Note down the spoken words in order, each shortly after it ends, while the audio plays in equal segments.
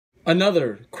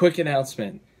another quick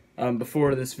announcement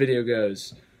before this video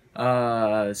goes.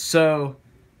 So,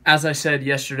 as I said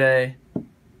yesterday,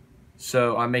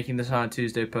 so I'm making this on a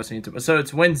Tuesday, posting it tomorrow. So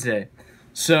it's Wednesday.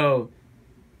 So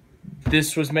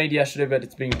this was made yesterday, but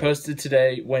it's being posted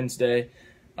today, Wednesday.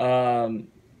 I'm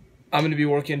going to be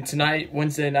working tonight,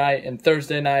 Wednesday night, and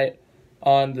Thursday night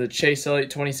on the Chase Elliott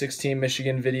 2016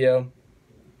 Michigan video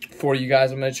for you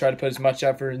guys. I'm going to try to put as much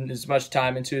effort and as much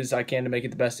time into it as I can to make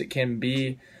it the best it can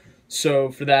be.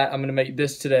 So for that, I'm going to make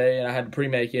this today, and I had to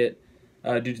pre-make it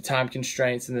due to time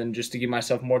constraints, and then just to give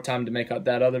myself more time to make out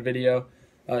that other video.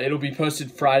 It'll be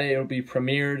posted Friday. It'll be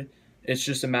premiered. It's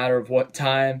just a matter of what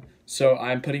time. So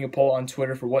I'm putting a poll on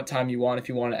Twitter for what time you want. If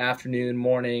you want an afternoon,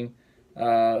 morning,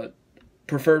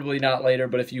 preferably not later,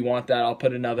 but if you want that, I'll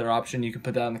put another option. You can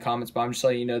put that in the comments, but I'm just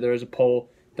letting you know there is a poll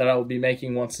that I will be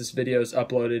making once this video is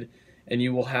uploaded, and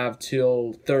you will have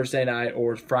till Thursday night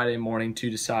or Friday morning to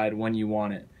decide when you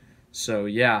want it. So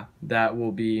yeah, that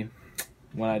will be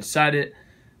when I decide it.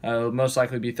 It'll most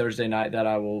likely be Thursday night that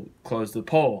I will close the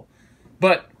poll.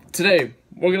 But today,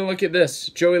 we're going to look at this.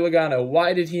 Joey Logano,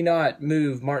 why did he not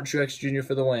move Martin Truex Jr.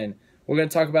 for the win? We're going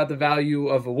to talk about the value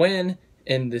of a win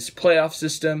in this playoff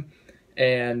system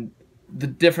and the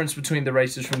difference between the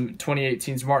races from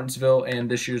 2018's Martinsville and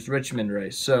this year's Richmond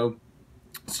race. So,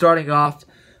 starting off,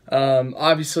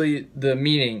 obviously the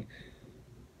meeting,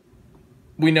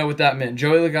 we know what that meant.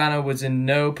 Joey Logano was in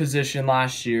no position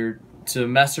last year to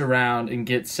mess around and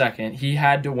get second. He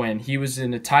had to win. He was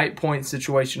in a tight point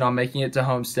situation on making it to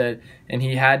Homestead, and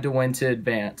he had to win to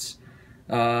advance.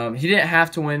 He didn't have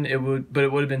to win, but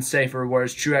it would have been safer,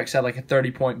 whereas Truex had like a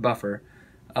 30-point buffer.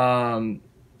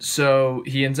 So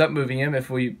he ends up moving him.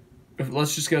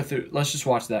 Let's just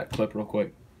watch that clip real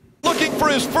quick. Looking for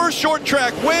his first short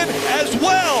track win, as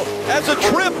well as a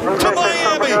trip to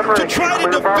Miami to try to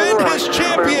defend his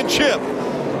championship.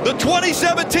 The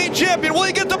 2017 champion, will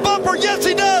he get the bumper? Yes,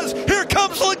 he does. Here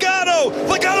comes Logano.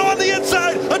 Logano on the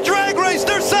inside, a drag race,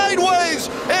 they're sideways,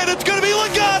 and it's going to be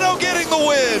Logano getting the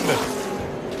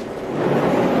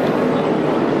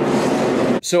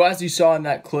win. So as you saw in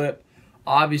that clip,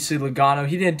 obviously Logano,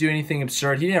 he didn't do anything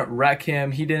absurd. He didn't wreck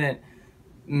him. He didn't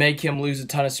make him lose a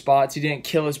ton of spots. He didn't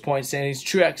kill his point standings.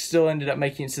 Truex still ended up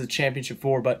making it to the championship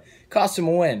four, but cost him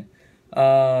a win.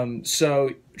 So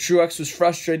Truex was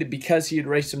frustrated because he had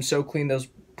raced him so clean those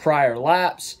prior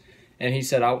laps, and he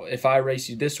said, if I race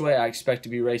you this way, I expect to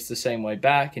be raced the same way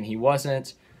back, and he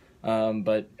wasn't.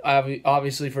 But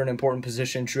obviously for an important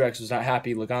position, Truex was not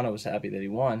happy. Logano was happy that he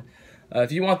won.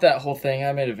 If you want that whole thing,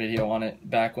 I made a video on it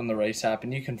back when the race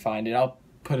happened. You can find it. I'll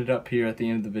put it up here at the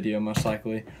end of the video, most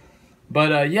likely.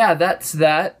 But yeah, that's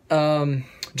that.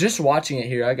 Just watching it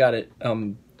here, I got it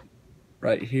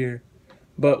right here.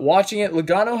 But watching it,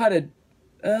 Logano had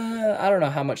I don't know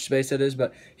how much space that is,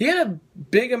 but he had a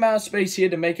big amount of space he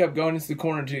had to make up going into the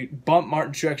corner to bump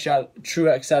Martin Truex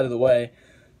out of the way.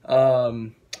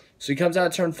 So he comes out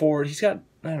of turn forward. He's got,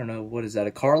 I don't know, what is that,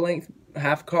 a car length,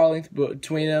 half a car length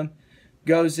between them.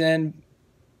 Goes in,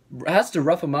 has to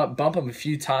rough him up, bump him a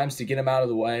few times to get him out of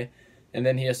the way, and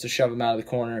then he has to shove him out of the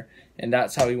corner, and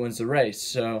that's how he wins the race.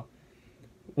 So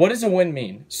what does a win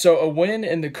mean? So a win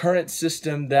in the current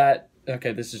system that,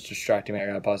 okay, this is distracting me. I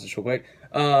gotta pause this real quick.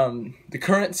 The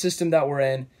current system that we're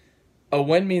in, a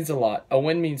win means a lot. A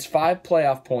win means 5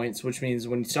 playoff points, which means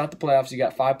when you start the playoffs, you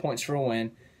got 5 points for a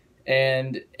win.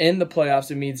 And in the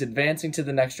playoffs, it means advancing to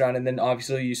the next round, and then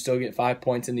obviously you still get 5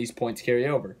 points, and these points carry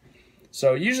over.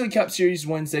 So usually Cup Series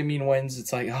wins, they mean wins.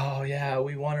 It's like, oh yeah,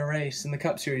 we won a race in the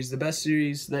Cup Series, the best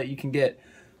series that you can get.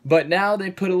 But now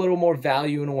they put a little more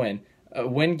value in a win. A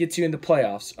win gets you in the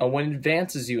playoffs. A win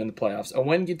advances you in the playoffs. A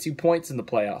win gets you points in the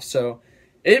playoffs. So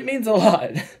it means a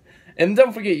lot. And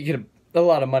don't forget, you get a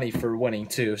lot of money for winning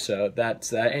too. So that's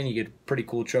that. And you get a pretty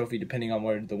cool trophy depending on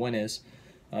where the win is.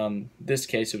 This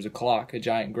case, it was a clock, a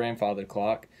giant grandfather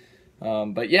clock.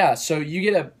 But yeah, so you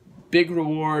get a big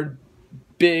reward,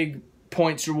 big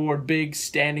points reward, big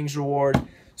standings reward.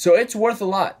 So it's worth a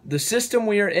lot. The system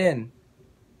we are in,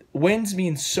 wins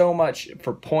mean so much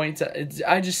for points.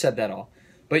 I just said that all.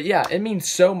 But yeah, it means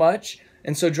so much.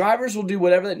 And so drivers will do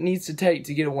whatever it needs to take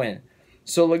to get a win.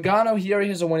 So Logano, he already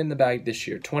has a win in the bag this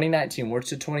year. 2019. We're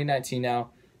to 2019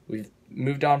 now. We've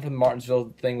moved on from the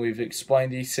Martinsville thing. We've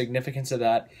explained the significance of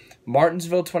that.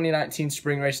 Martinsville 2019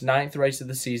 spring race, 9th race of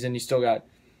the season. You still got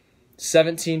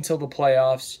 17 till the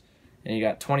playoffs. And you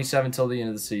got 27 till the end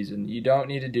of the season. You don't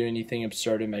need to do anything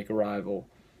absurd and make a rival.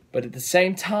 But at the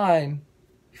same time,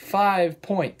 5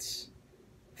 points.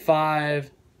 5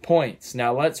 points.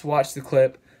 Now let's watch the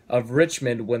clip of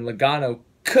Richmond when Logano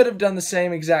could have done the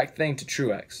same exact thing to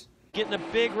Truex. Getting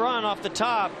a big run off the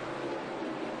top.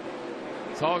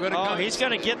 It's all going to come. He's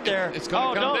going to get there. It's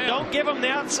going to come down. Don't give him the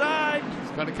outside.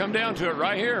 It's going to come down to it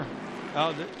right here.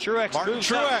 Truex Martin moves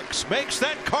Truex makes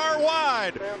that car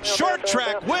wide. Short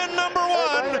track win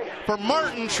 #1 for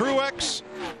Martin Truex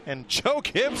and Joe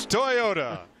Gibbs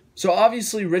Toyota. So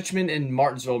obviously Richmond and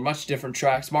Martinsville are much different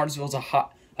tracks. Martinsville's a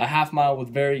half mile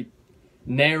with very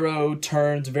narrow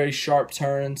turns, very sharp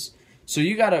turns. So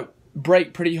you got to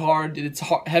brake pretty hard. It's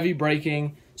heavy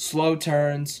braking, slow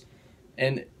turns,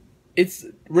 and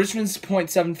Richmond's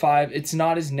 .75. It's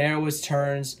not as narrow as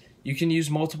turns. You can use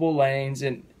multiple lanes,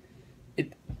 and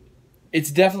it's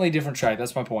definitely a different track.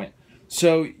 That's my point.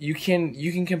 So you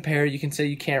can compare. You can say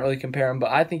you can't really compare them,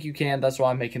 but I think you can. That's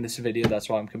why I'm making this video. That's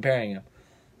why I'm comparing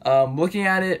them. Looking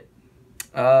at it,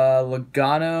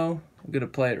 Logano, I'm going to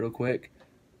play it real quick.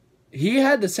 He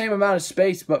had the same amount of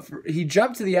space, but he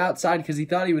jumped to the outside because he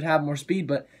thought he would have more speed,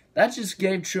 but that just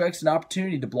gave Truex an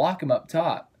opportunity to block him up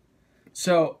top.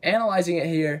 So, analyzing it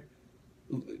here,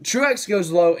 Truex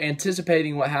goes low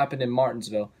anticipating what happened in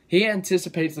Martinsville. He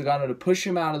anticipates Logano to push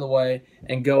him out of the way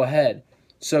and go ahead.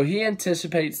 So he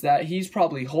anticipates that. He's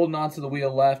probably holding on to the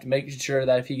wheel left, making sure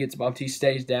that if he gets bumped, he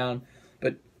stays down.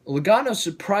 But Logano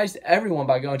surprised everyone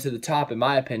by going to the top, in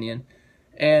my opinion.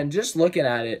 And just looking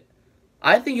at it,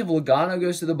 I think if Logano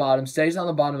goes to the bottom, stays on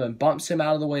the bottom, and bumps him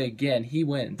out of the way again, he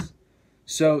wins.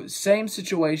 So same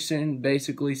situation,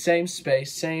 basically, same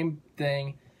space, same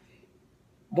thing.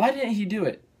 Why didn't he do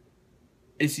it?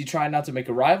 Is he trying not to make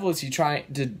a rival? Is he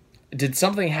trying to... Did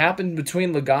something happen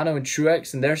between Logano and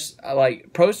Truex? And there's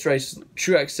like post-race,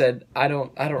 Truex said, I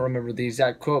don't remember the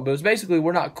exact quote, but it was basically,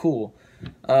 we're not cool.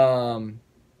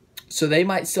 So they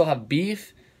might still have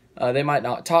beef. They might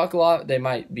not talk a lot. They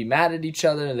might be mad at each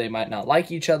other. They might not like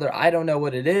each other. I don't know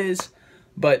what it is,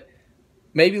 but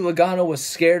maybe Logano was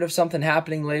scared of something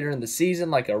happening later in the season,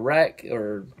 like a wreck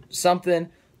or something.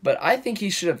 But I think he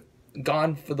should have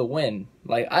gone for the win.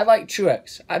 Like, I like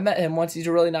Truex. I met him once. He's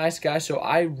a really nice guy, so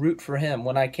I root for him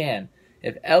when I can.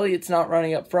 If Elliott's not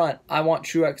running up front, I want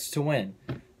Truex to win.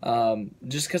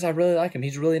 Just because I really like him.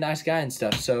 He's a really nice guy and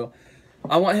stuff, so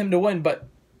I want him to win. But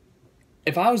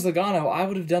if I was Logano, I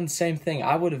would have done the same thing.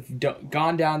 I would have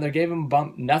gone down there, gave him a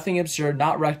bump, nothing absurd,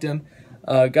 not wrecked him.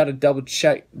 Got to double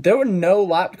check. There were no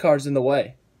lap cars in the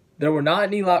way. There were not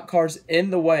any lap cars in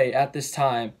the way at this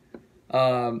time.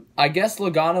 I guess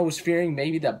Logano was fearing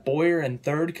maybe that Boyer in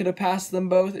third could have passed them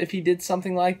both if he did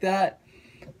something like that.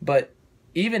 But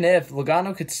even if,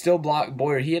 Logano could still block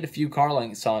Boyer. He had a few car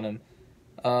lengths on him.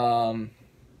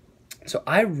 So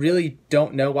I really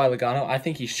don't know why Logano. I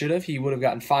think he should have. He would have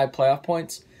gotten 5 playoff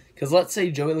points. Because let's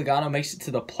say Joey Logano makes it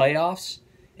to the playoffs,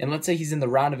 and let's say he's in the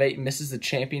round of 8 and misses the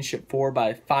championship 4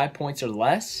 by 5 points or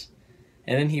less,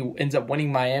 and then he ends up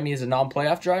winning Miami as a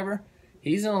non-playoff driver.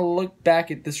 He's going to look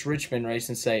back at this Richmond race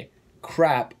and say,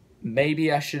 crap,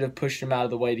 maybe I should have pushed him out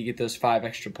of the way to get those 5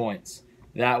 extra points.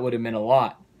 That would have meant a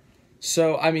lot.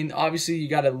 So, I mean, obviously you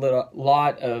got a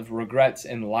lot of regrets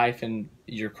in life and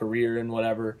your career and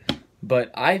whatever.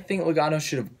 But I think Logano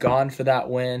should have gone for that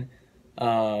win.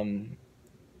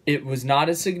 It was not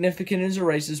as significant as a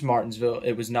race as Martinsville.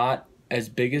 It was not as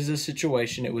big as a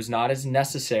situation. It was not as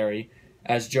necessary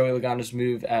as Joey Logano's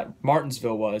move at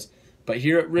Martinsville was. But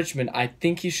here at Richmond, I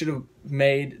think he should have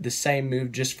made the same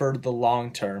move just for the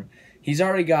long term. He's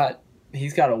got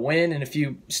a win and a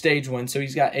few stage wins, so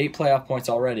he's got 8 playoff points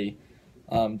already.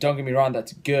 Don't get me wrong,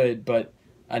 that's good, but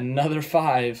another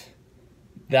 5,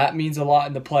 that means a lot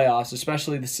in the playoffs,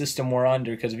 especially the system we're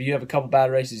under, because if you have a couple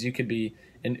bad races, you could be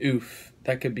an oof.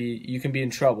 You can be in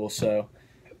trouble. So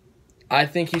I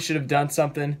think he should have done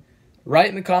something. Write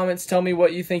in the comments, tell me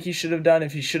what you think he should have done,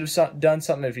 if he should have done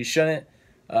something, if he shouldn't.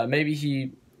 Maybe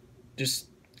he just,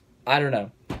 I don't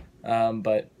know.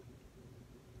 But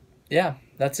yeah,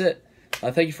 that's it.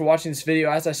 Thank you for watching this video.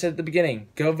 As I said at the beginning,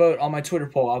 go vote on my Twitter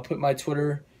poll. I'll put my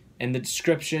Twitter in the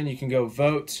description. You can go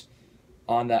vote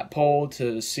on that poll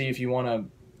to see if you want to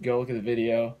go look at the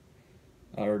video,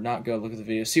 or not go look at the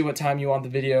video. See what time you want the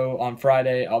video on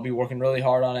Friday. I'll be working really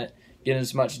hard on it, getting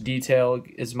as much detail,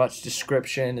 as much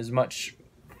description, as much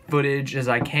footage as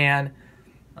I can.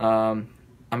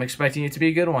 I'm expecting it to be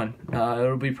a good one.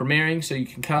 It'll be premiering, so you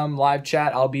can come live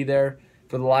chat. I'll be there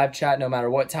for the live chat no matter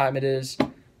what time it is.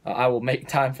 I will make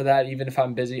time for that. Even if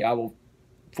I'm busy, I will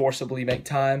forcibly make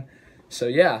time. So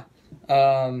yeah,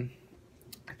 go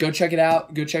check it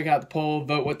out. Go check out the poll,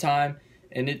 vote what time,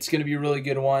 and it's going to be a really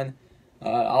good one.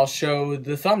 I'll show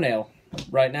the thumbnail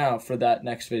right now for that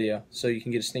next video, so you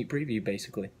can get a sneak preview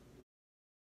basically.